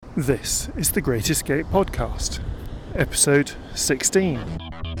This is the Great Escape Podcast, episode 16.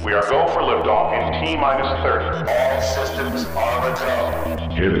 We are go for liftoff in T-minus 30. All systems are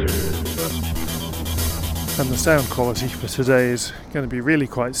go. Hit it. And the sound quality for today is going to be really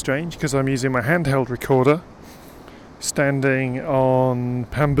quite strange because I'm using my handheld recorder standing on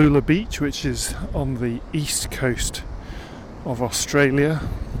Pambula Beach, which is on the east coast of Australia,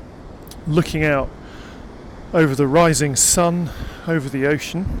 looking out over the rising sun, over the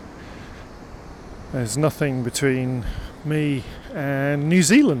ocean. There's nothing between me and New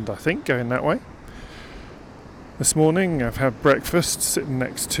Zealand, I think, going that way. This morning I've had breakfast sitting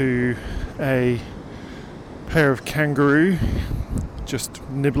next to a pair of kangaroo just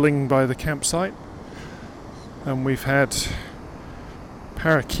nibbling by the campsite, and we've had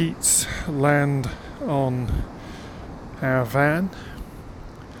parakeets land on our van,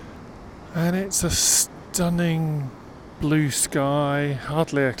 and it's a stunning blue sky,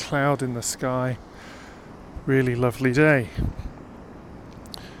 hardly a cloud in the sky, really lovely day.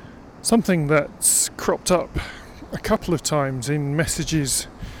 Something that's cropped up a couple of times in messages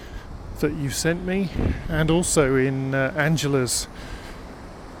that you sent me, and also in Angela's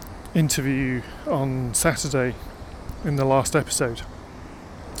interview on Saturday in the last episode,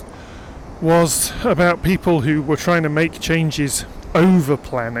 was about people who were trying to make changes over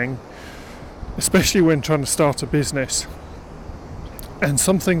planning, especially when trying to start a business. And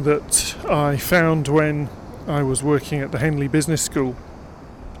something that I found when I was working at the Henley Business School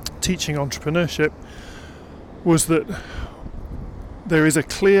teaching entrepreneurship was that there is a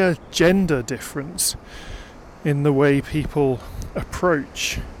clear gender difference in the way people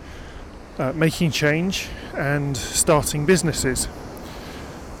approach making change and starting businesses.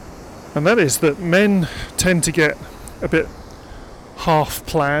 And that is that men tend to get a bit half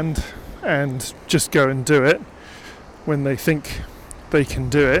planned and just go and do it when they think they can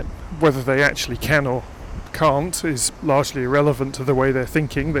do it. Whether they actually can or can't is largely irrelevant to the way they're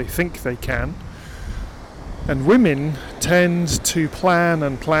thinking. They think they can. And women tend to plan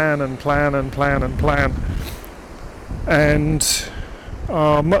and plan and plan and plan and plan, and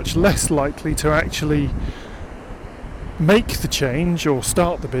are much less likely to actually make the change or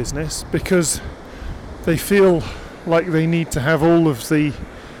start the business because they feel like they need to have all of the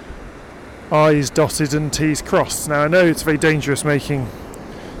I's dotted and T's crossed. Now, I know it's very dangerous making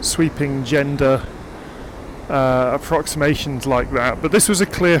sweeping gender approximations like that, but this was a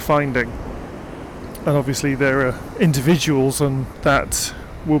clear finding. And obviously there are individuals, and that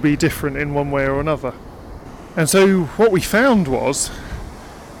will be different in one way or another. And so what we found was,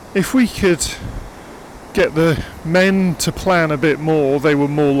 if we could get the men to plan a bit more, they were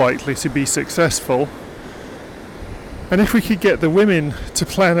more likely to be successful. And if we could get the women to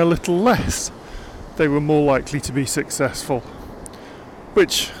plan a little less, they were more likely to be successful.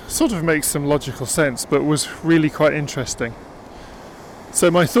 Which sort of makes some logical sense, but was really quite interesting.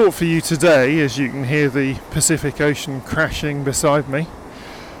 So my thought for you today, as you can hear the Pacific Ocean crashing beside me,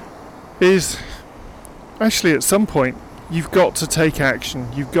 is actually at some point you've got to take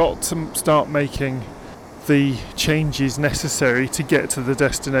action. You've got to start making the changes necessary to get to the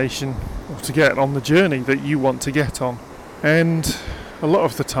destination, or to get on the journey that you want to get on. And a lot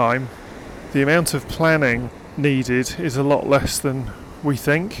of the time, the amount of planning needed is a lot less than we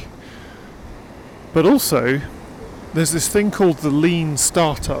think. But also, there's this thing called the lean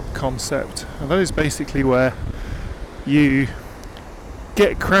startup concept, and that is basically where you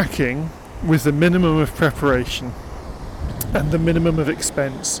get cracking with the minimum of preparation and the minimum of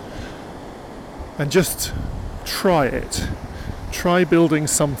expense, and just try it. Try building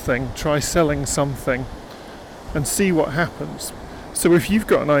something, try selling something, and see what happens. So if you've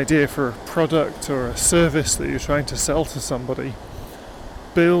got an idea for a product or a service that you're trying to sell to somebody,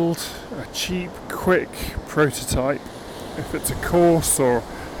 build a cheap, quick prototype, if it's a course or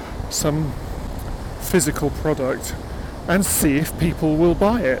some physical product, and see if people will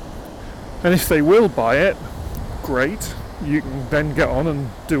buy it. And if they will buy it, great. You can then get on and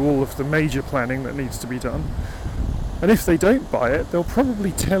do all of the major planning that needs to be done. And if they don't buy it, they'll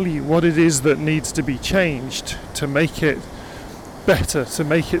probably tell you what it is that needs to be changed to make it better, to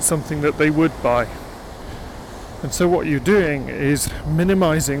make it something that they would buy. And so what you're doing is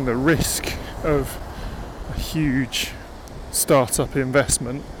minimizing the risk of a huge startup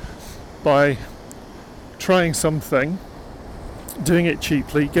investment by trying something, doing it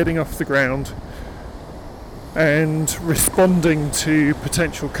cheaply, getting off the ground, and responding to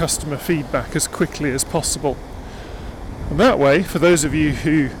potential customer feedback as quickly as possible. And that way, for those of you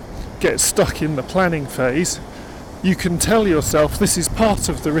who get stuck in the planning phase, you can tell yourself this is part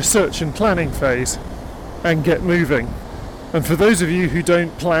of the research and planning phase and get moving. And for those of you who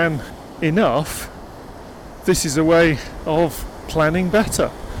don't plan enough, this is a way of planning better,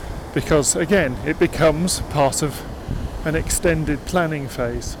 because again, it becomes part of an extended planning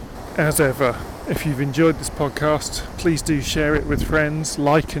phase. As ever, if you've enjoyed this podcast, please do share it with friends,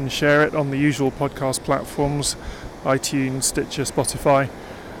 like and share it on the usual podcast platforms, iTunes, Stitcher, Spotify,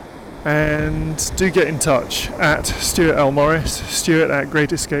 and do get in touch at Stuart L. Morris,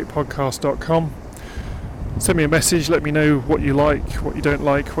 stuart@greatescapepodcast.com. Send me a message, let me know what you like, what you don't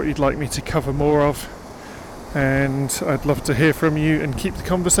like, what you'd like me to cover more of, and I'd love to hear from you and keep the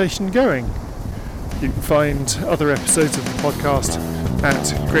conversation going. You can find other episodes of the podcast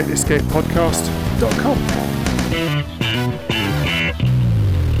at greatescapepodcast.com.